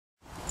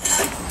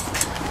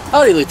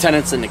Howdy,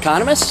 lieutenants and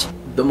economists.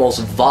 The most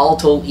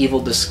volatile,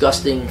 evil,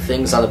 disgusting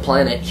things on the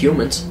planet,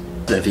 humans.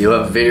 If you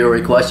have a video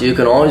request, you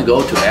can always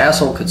go to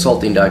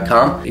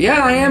assholeconsulting.com.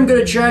 Yeah, I am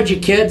gonna charge you,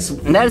 kids.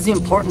 And that is the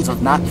importance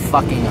of not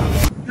fucking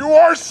up. You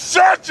are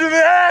such an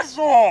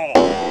asshole!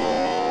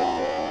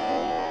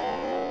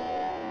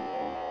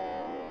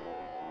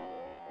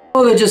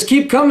 Oh, they just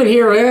keep coming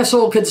here at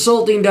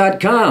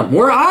assholeconsulting.com,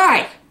 where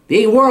I,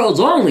 the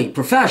world's only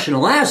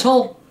professional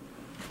asshole.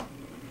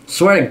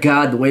 Swear to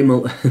God, the way,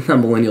 not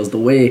millennials, the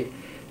way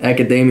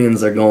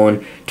academians are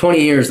going, 20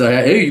 years,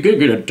 hey, you could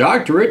get a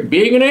doctorate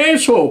being an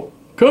asshole.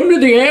 Come to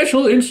the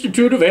Asshole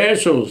Institute of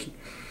Assholes.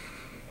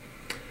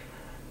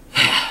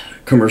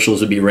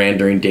 Commercials would be ran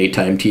during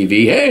daytime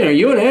TV. Hey, are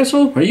you an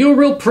asshole? Are you a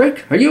real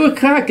prick? Are you a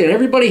cock and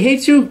everybody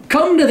hates you?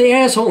 Come to the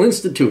Asshole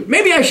Institute.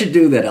 Maybe I should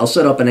do that. I'll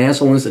set up an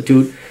Asshole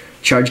Institute,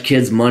 charge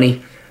kids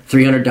money,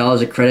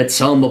 $300 a credit,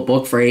 sell them a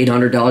book for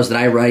 $800 that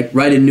I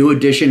write a new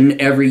edition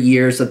every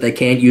year so that they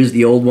can't use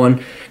the old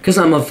one, because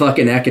I'm a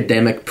fucking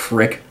academic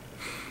prick.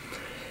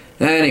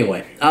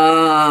 Anyway,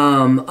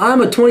 I'm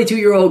a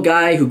 22-year-old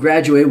guy who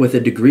graduated with a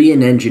degree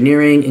in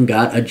engineering and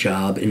got a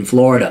job in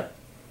Florida.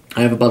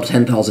 I have about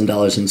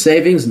 $10,000 in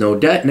savings, no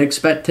debt, and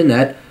expect to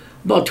net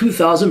about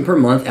 $2,000 per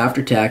month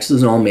after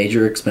taxes and all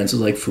major expenses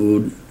like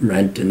food,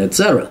 rent, and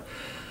etc.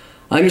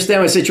 I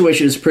understand my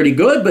situation is pretty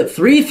good, but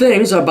 3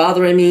 things are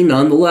bothering me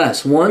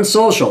nonetheless. 1,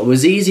 social. It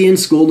was easy in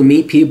school to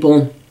meet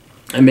people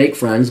and make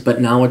friends,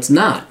 but now it's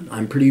not.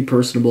 I'm pretty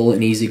personable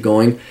and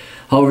easygoing.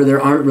 However, there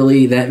aren't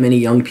really that many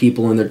young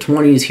people in their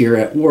 20s here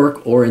at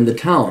work or in the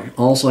town.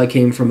 Also, I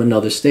came from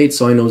another state,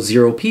 so I know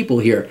 0 people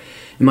here.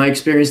 In my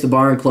experience, the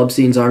bar and club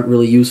scenes aren't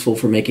really useful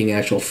for making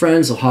actual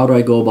friends, so how do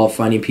I go about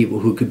finding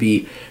people who could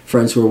be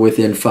friends who are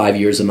within 5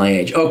 years of my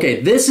age?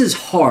 Okay, this is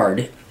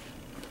hard.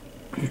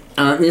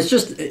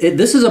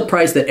 This is a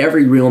price that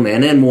every real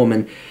man and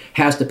woman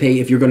has to pay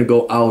if you're going to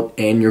go out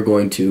and you're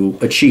going to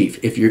achieve.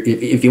 If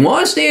you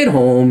want to stay at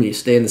home, you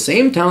stay in the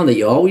same town that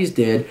you always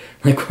did.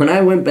 Like when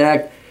I went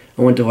back,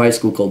 I went to high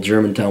school called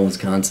Germantown,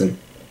 Wisconsin.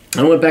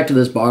 I went back to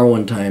this bar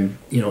one time,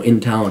 in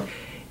town,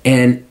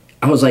 and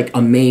I was like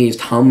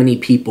amazed how many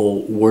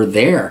people were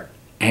there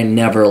and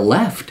never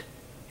left.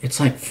 It's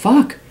like,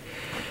 fuck.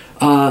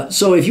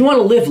 So if you want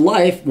to live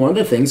life, one of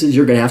the things is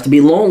you're going to have to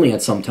be lonely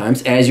at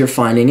sometimes, as you're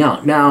finding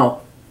out.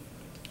 Now,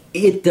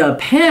 it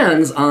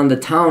depends on the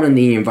town and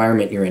the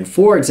environment you're in.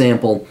 For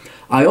example,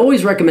 I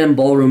always recommend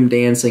ballroom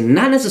dancing,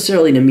 not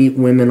necessarily to meet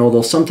women,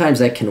 although sometimes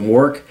that can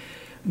work,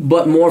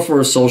 but more for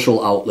a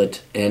social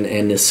outlet. And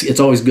it's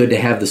always good to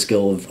have the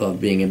skill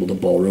of being able to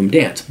ballroom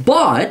dance.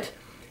 But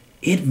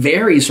it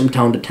varies from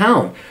town to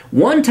town.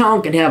 One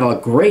town can have a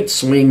great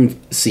swing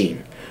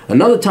scene.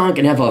 Another town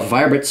can have a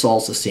vibrant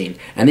salsa scene.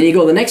 And then you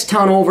go the next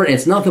town over and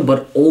it's nothing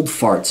but old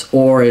farts,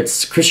 or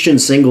it's Christian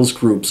singles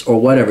groups,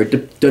 or whatever.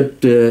 It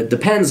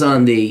depends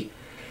on the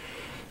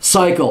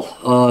cycle.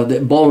 The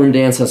ballroom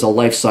dance has a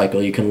life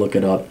cycle. You can look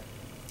it up.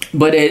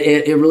 But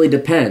it really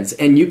depends.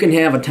 And you can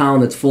have a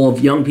town that's full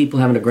of young people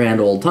having a grand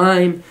old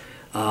time.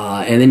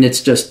 And then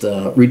it's just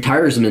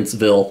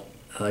retirementsville,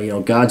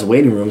 God's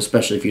waiting room,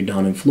 especially if you're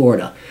down in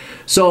Florida.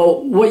 So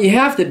what you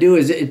have to do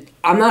is,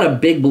 I'm not a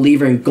big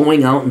believer in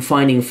going out and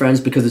finding friends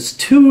because it's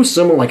too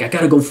similar, like I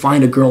got to go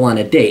find a girl on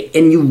a date,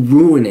 and you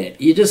ruin it.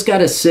 You just got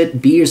to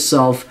sit, be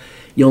yourself.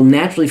 You'll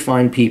naturally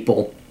find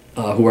people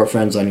who are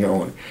friends on your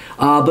own.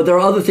 But there are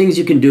other things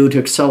you can do to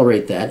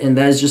accelerate that, and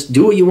that is just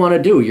do what you want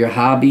to do, your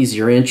hobbies,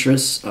 your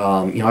interests.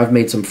 I've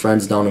made some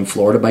friends down in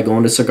Florida by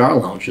going to cigar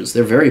lounges.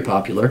 They're very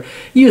popular.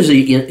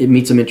 Usually it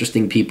meets some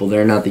interesting people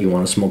there, not that you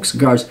want to smoke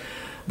cigars.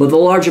 But the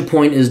larger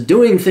point is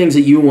doing things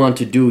that you want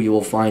to do, you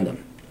will find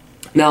them.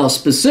 Now,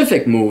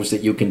 specific moves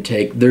that you can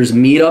take, there's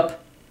Meetup.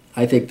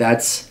 I think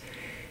that's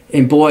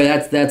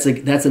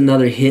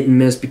another hit and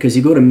miss, because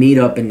you go to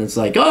Meetup and it's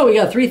like, oh, we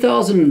got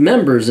 3,000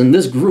 members in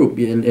this group.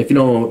 And if you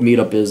don't know what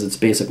Meetup is, it's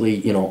basically,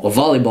 a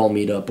volleyball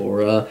meetup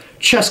or a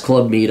chess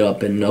club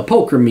meetup and a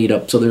poker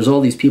meetup. So there's all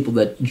these people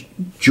that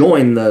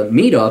join the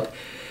Meetup.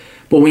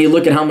 But when you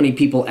look at how many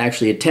people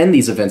actually attend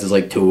these events, it's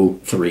like 2,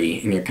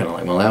 3, and you're kind of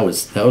like, well, that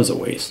was a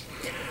waste.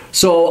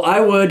 So I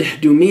would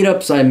do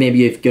meetups. I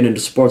maybe get into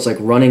sports like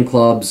running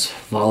clubs,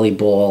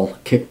 volleyball,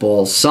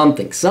 kickball,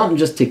 something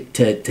just to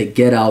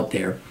get out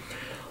there.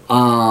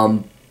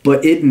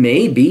 But it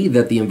may be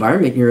that the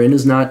environment you're in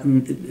is not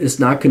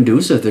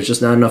conducive. There's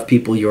just not enough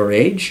people your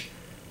age.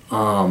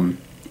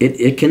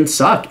 It can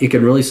suck. It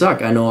can really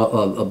suck. I know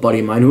a buddy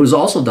of mine who is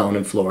also down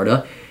in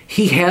Florida.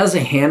 He has a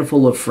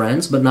handful of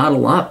friends, but not a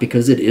lot,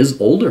 because it is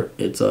older.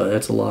 It's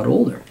a lot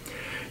older.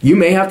 You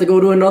may have to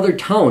go to another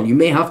town. You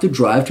may have to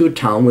drive to a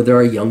town where there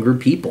are younger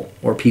people,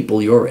 or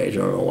people your age. I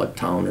don't know what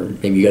town, or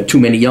maybe you got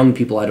too many young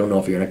people. I don't know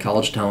if you're in a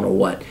college town or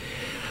what.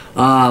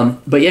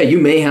 But yeah, you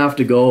may have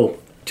to go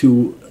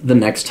to the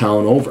next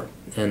town over,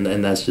 and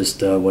that's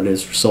just what it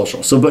is for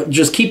social. So, but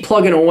just keep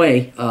plugging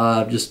away.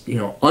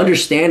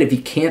 Understand if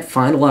you can't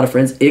find a lot of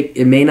friends,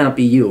 it may not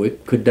be you.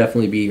 It could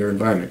definitely be your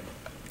environment.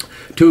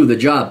 2, the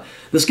job.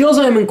 The skills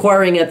I am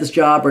inquiring at this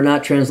job are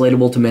not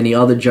translatable to many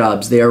other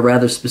jobs. They are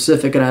rather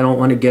specific, and I don't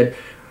want to get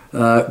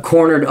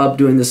cornered up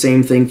doing the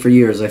same thing for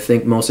years. I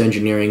think most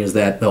engineering is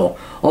that, though.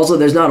 Also,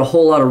 there's not a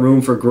whole lot of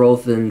room for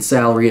growth in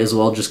salary as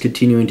well, just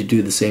continuing to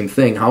do the same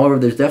thing. However,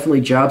 there's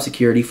definitely job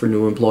security for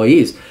new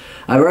employees.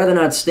 I'd rather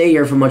not stay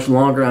here for much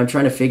longer. I'm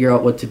trying to figure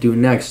out what to do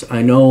next.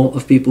 I know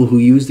of people who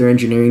use their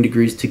engineering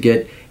degrees to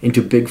get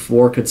into Big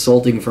Four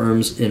consulting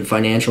firms in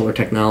financial or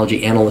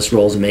technology analyst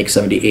roles and make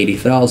 $70,000,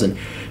 $80,000.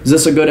 Is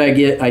this a good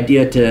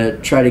idea to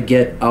try to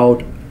get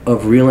out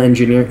of real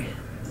engineering?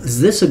 Is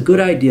this a good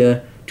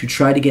idea to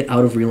try to get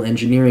out of real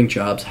engineering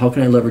jobs? How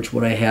can I leverage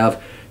what I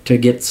have to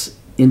get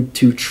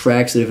into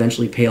tracks that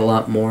eventually pay a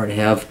lot more and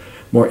have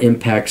more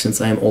impact, since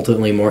I am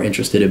ultimately more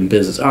interested in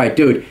business? All right,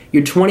 dude,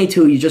 you're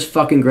 22, you just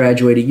fucking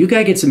graduated. You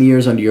gotta get some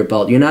years under your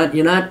belt. You got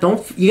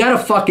a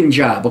fucking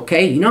job,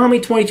 okay? You know how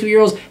many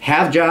 22-year-olds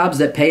have jobs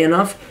that pay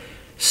enough?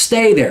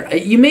 Stay there.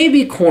 You may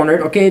be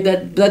cornered, okay?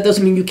 That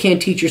doesn't mean you can't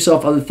teach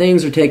yourself other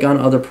things or take on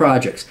other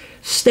projects.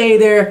 Stay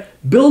there,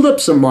 build up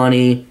some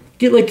money,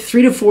 get like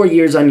 3 to 4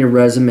 years on your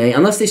resume,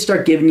 unless they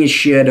start giving you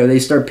shit or they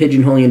start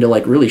pigeonholing you into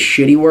like really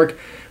shitty work.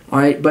 All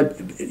right, but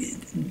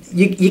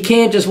you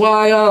can't just,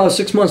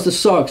 6 months, this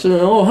sucks.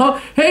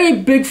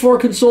 Hey, Big Four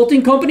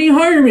consulting company,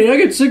 hire me. I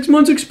get 6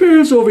 months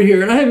experience over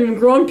here, and I haven't even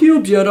grown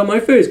pubes yet on my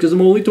face because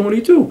I'm only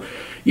 22.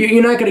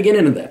 You're not going to get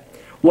into that.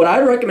 What I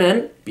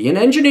recommend, be an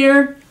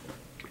engineer.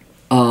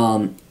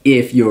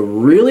 If you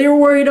really are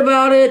worried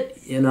about it,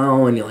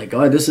 and you're like,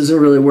 this isn't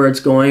really where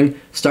it's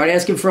going, start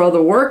asking for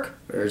other work,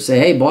 or say,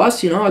 hey,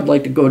 boss, I'd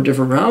like to go a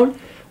different route.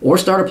 Or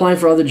start applying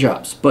for other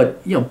jobs.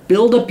 But,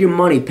 build up your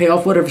money. Pay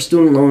off whatever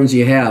student loans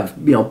you have.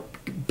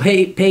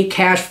 Pay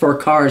cash for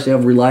cars to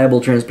have reliable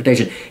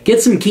transportation.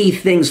 Get some key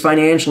things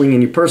financially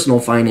in your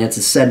personal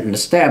finances set and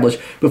established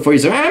before you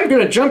say, I'm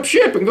going to jump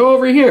ship and go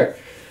over here.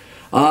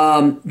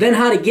 Then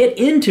how to get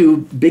into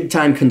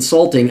big-time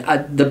consulting.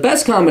 The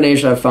best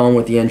combination I've found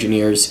with the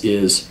engineers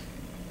is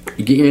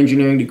you get your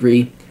engineering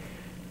degree,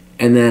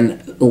 and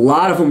then a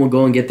lot of them will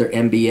go and get their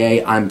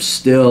MBA.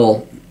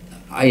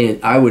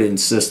 I would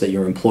insist that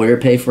your employer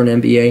pay for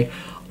an MBA.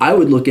 I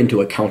would look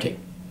into accounting.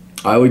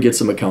 I would get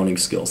some accounting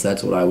skills.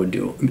 That's what I would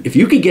do. If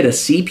you could get a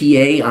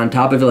CPA on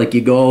top of it, like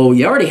you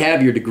already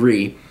have your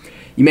degree.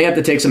 You may have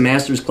to take some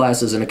master's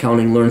classes in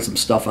accounting, learn some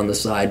stuff on the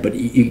side, but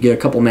you get a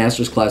couple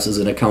master's classes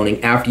in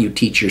accounting after you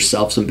teach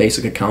yourself some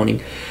basic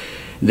accounting.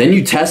 Then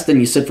you test and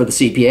you sit for the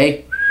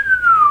CPA.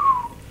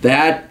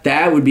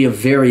 That would be a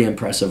very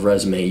impressive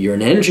resume. You're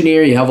an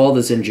engineer, you have all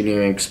this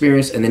engineering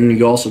experience, and then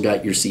you also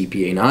got your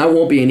CPA. Now, it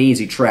won't be an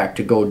easy track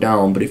to go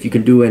down, but if you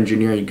can do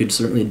engineering, you could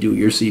certainly do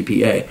your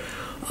CPA.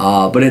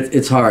 But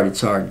it's hard.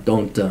 It's hard.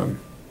 Don't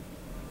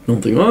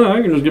think,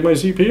 I can just get my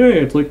CPA.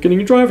 It's like getting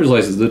your driver's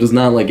license. It is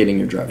not like getting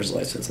your driver's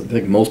license. I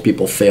think most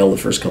people fail the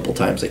first couple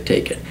times they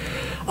take it.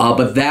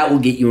 But that will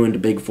get you into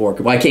Big Four.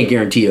 Well, I can't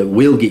guarantee it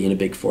will get you into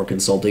Big Four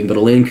consulting, but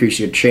it'll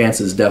increase your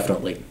chances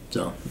definitely.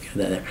 So, get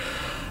that there.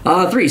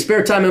 3,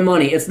 spare time and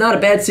money. It's not a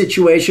bad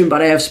situation,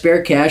 but I have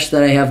spare cash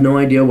that I have no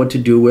idea what to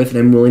do with, and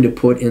I'm willing to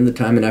put in the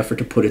time and effort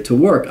to put it to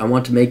work. I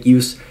want to make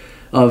use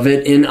of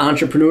it in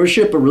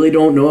entrepreneurship, but really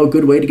don't know a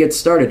good way to get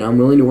started. I'm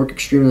willing to work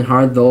extremely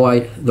hard, though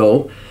I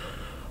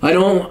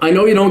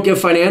know you don't give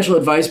financial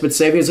advice, but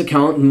savings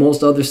account and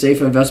most other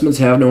safe investments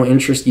have no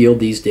interest yield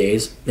these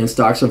days, and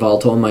stocks are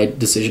volatile, and my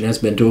decision has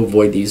been to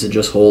avoid these and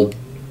just hold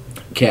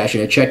cash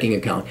in a checking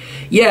account.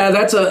 Yeah,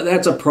 that's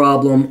a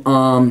problem.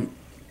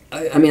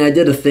 I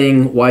did a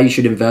thing, why you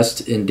should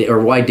invest in, or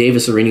why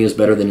Davis Arini is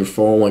better than your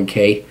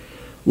 401k.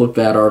 Look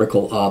that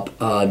article up.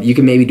 You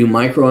can maybe do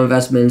micro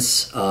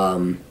investments.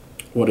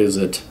 What is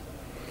it?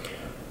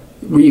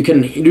 Where you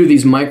can do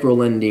these micro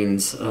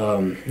lendings.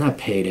 Not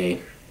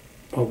payday.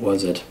 What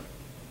was it?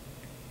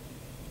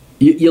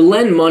 You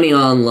lend money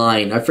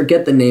online. I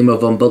forget the name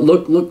of them, but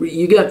look.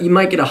 You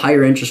might get a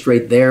higher interest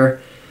rate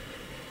there.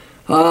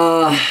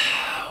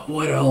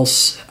 What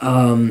else?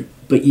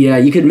 But yeah,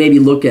 you could maybe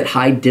look at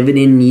high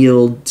dividend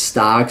yield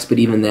stocks, but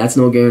even that's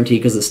no guarantee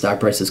because the stock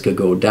prices could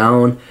go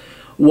down.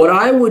 What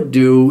I would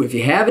do, if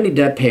you have any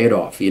debt, pay it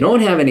off. If you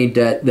don't have any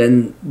debt,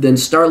 then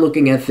start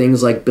looking at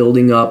things like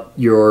building up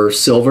your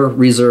silver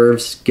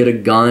reserves, get a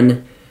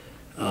gun,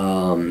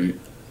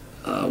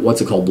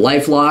 what's it called,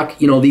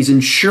 LifeLock. These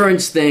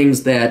insurance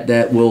things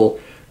that will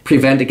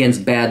prevent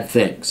against bad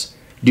things.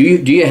 Do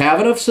you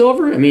have enough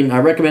silver? I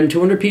recommend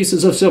 200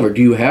 pieces of silver.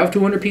 Do you have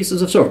 200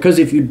 pieces of silver? Because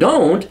if you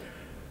don't,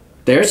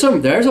 there's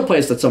a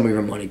place that some of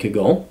your money could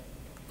go,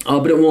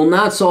 but it will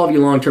not solve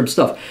your long-term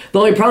stuff. The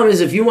only problem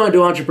is if you want to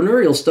do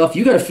entrepreneurial stuff,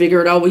 you got to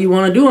figure it out what you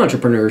want to do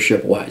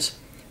entrepreneurship-wise.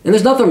 And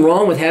there's nothing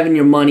wrong with having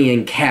your money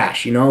in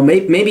cash.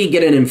 Maybe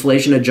get an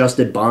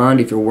inflation-adjusted bond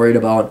if you're worried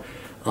about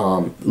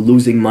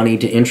losing money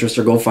to interest,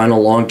 or go find a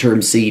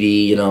long-term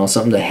CD,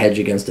 something to hedge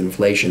against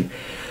inflation.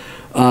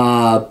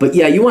 But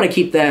yeah, you want to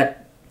keep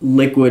that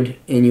liquid,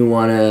 and you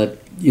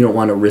don't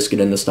want to risk it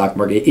in the stock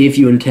market if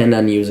you intend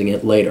on using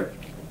it later.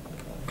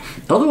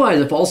 Otherwise,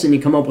 if all of a sudden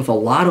you come up with a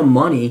lot of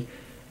money,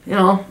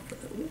 I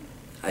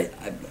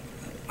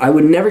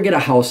would never get a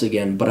house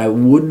again, but I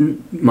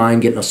wouldn't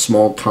mind getting a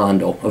small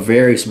condo, a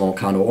very small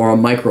condo, or a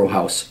micro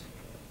house.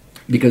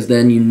 because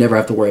then you never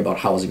have to worry about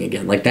housing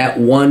again. Like, that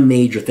one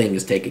major thing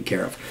is taken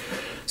care of.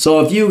 So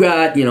if you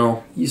got,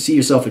 you see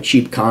yourself a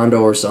cheap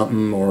condo or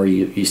something, or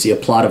you see a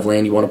plot of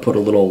land, you want to put a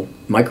little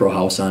micro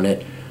house on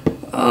it,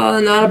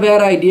 not a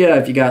bad idea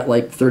if you got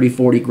like 30,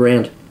 40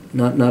 grand.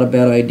 Not a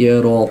bad idea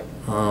at all.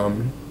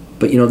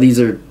 But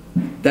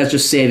that's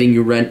just saving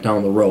you rent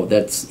down the road.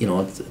 That's,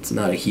 it's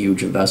not a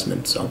huge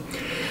investment. So,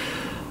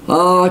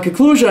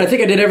 conclusion, I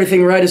think I did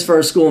everything right as far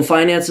as school and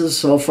finances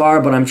so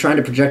far, but I'm trying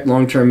to project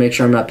long term, make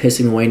sure I'm not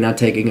pissing away, not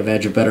taking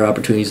advantage of better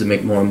opportunities to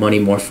make more money,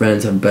 more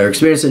friends, have a better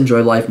experience,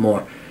 enjoy life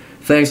more.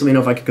 Thanks, let me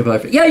know if I can comply.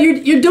 Yeah,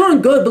 you're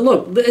doing good, but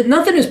look,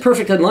 nothing is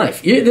perfect in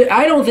life.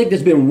 I don't think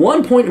there's been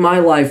one point in my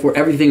life where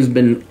everything's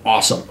been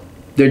awesome.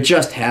 There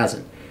just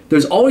hasn't.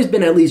 There's always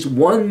been at least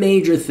one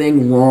major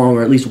thing wrong,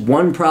 or at least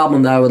one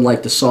problem that I would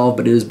like to solve,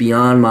 but it is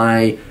beyond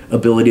my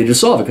ability to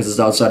solve it because it's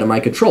outside of my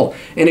control.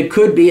 And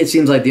it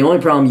seems like the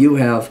only problem you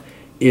have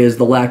is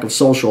the lack of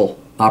social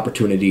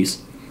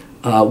opportunities,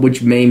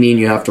 which may mean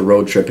you have to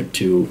road trip it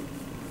to,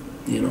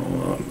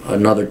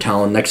 another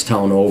town, next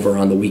town over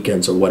on the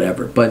weekends or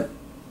whatever. But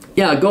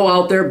yeah, go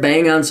out there,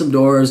 bang on some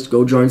doors,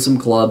 go join some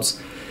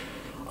clubs.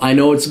 I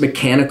know it's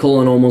mechanical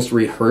and almost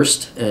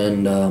rehearsed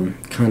and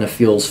kind of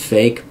feels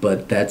fake,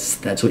 but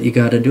that's what you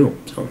got to do.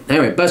 So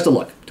anyway, best of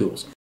luck.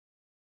 Toodles.